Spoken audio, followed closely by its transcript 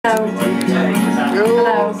Hello.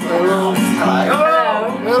 Hello. Hello. Hello.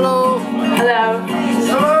 Hello. Hello.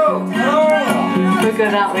 Hello. We're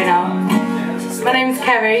good, aren't we now? My name's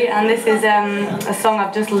Kerry, and this is a song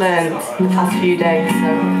I've just learned the past few days, so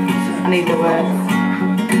I need the words.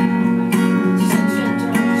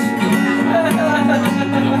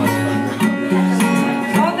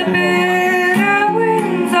 Oh, the bitter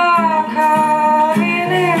winds are coming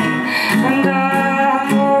in, and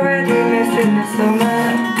I'm already missing the summer.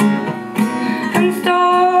 And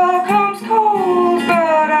Stockholm's cold,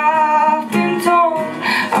 but I've been told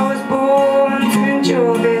I was born to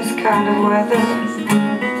endure this kind of weather.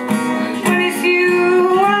 When it's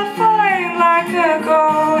you I find like a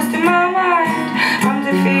ghost in my mind. I'm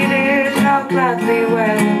defeated and I'll gladly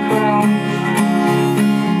wear the crown.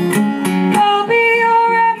 I'll be your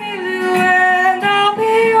Emmylou and I'll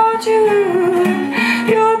be your June.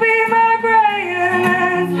 You'll be my Brian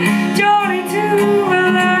and Johnny too.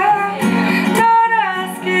 Well, I'm not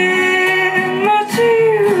asking much of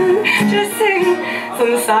you. Just sing from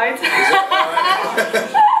the side.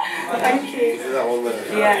 Thank you. Is that one minute?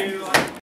 Yeah.